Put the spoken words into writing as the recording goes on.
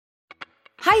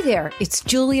Hi there, it's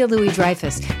Julia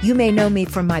Louis-Dreyfus. You may know me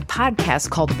from my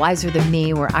podcast called Wiser Than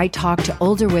Me, where I talk to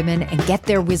older women and get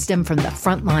their wisdom from the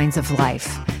front lines of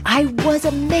life. I was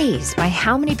amazed by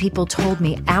how many people told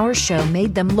me our show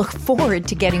made them look forward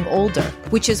to getting older,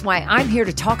 which is why I'm here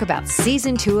to talk about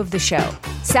season 2 of the show.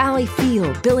 Sally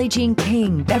Field, Billie Jean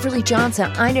King, Beverly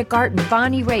Johnson, Ina Garten,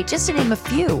 Bonnie Raitt, just to name a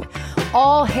few.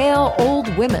 All hail old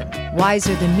women.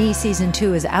 Wiser Than Me season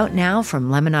 2 is out now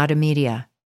from Lemonada Media.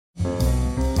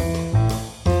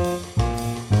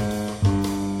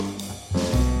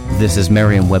 This is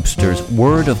Merriam-Webster's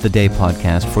Word of the Day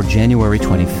podcast for January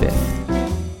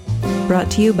 25th.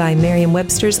 Brought to you by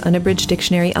Merriam-Webster's Unabridged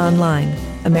Dictionary Online,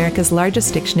 America's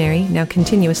largest dictionary, now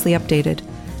continuously updated.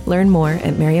 Learn more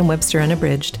at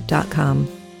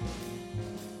merriam-websterunabridged.com.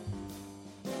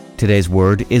 Today's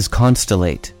word is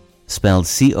constellate, spelled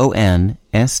C-O-N-S-T-E-L-L-A-T-E.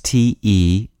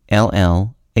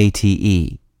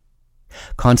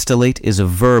 Constellate is a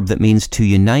verb that means to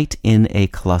unite in a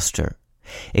cluster.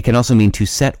 It can also mean to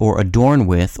set or adorn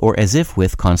with, or as if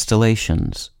with,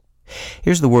 constellations.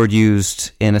 Here's the word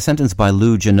used in a sentence by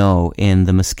Jeannot in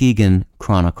the Muskegon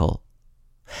Chronicle.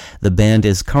 The band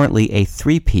is currently a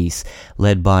 3-piece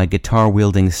led by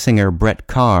guitar-wielding singer Brett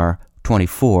Kerr,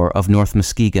 24, of North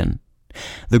Muskegon.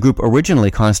 The group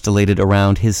originally constellated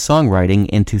around his songwriting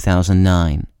in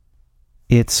 2009.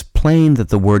 It's plain that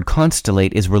the word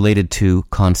constellate is related to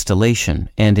constellation,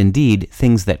 and indeed,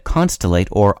 things that constellate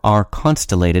or are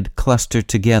constellated cluster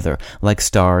together, like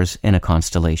stars in a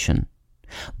constellation.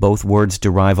 Both words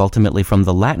derive ultimately from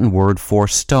the Latin word for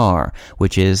star,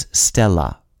 which is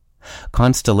stella.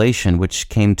 Constellation, which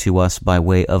came to us by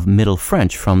way of Middle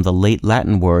French from the late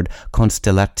Latin word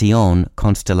constellation,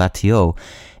 constellatio,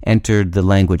 entered the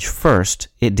language first.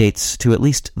 It dates to at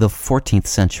least the 14th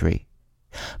century.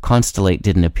 Constellate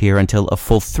didn't appear until a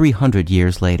full 300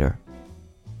 years later.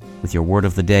 With your word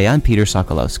of the day, I'm Peter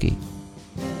Sokolowski.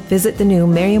 Visit the new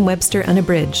Merriam-Webster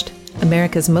Unabridged,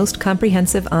 America's most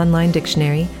comprehensive online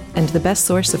dictionary and the best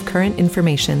source of current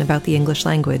information about the English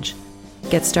language.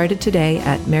 Get started today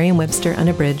at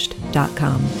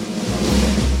merriam-websterunabridged.com.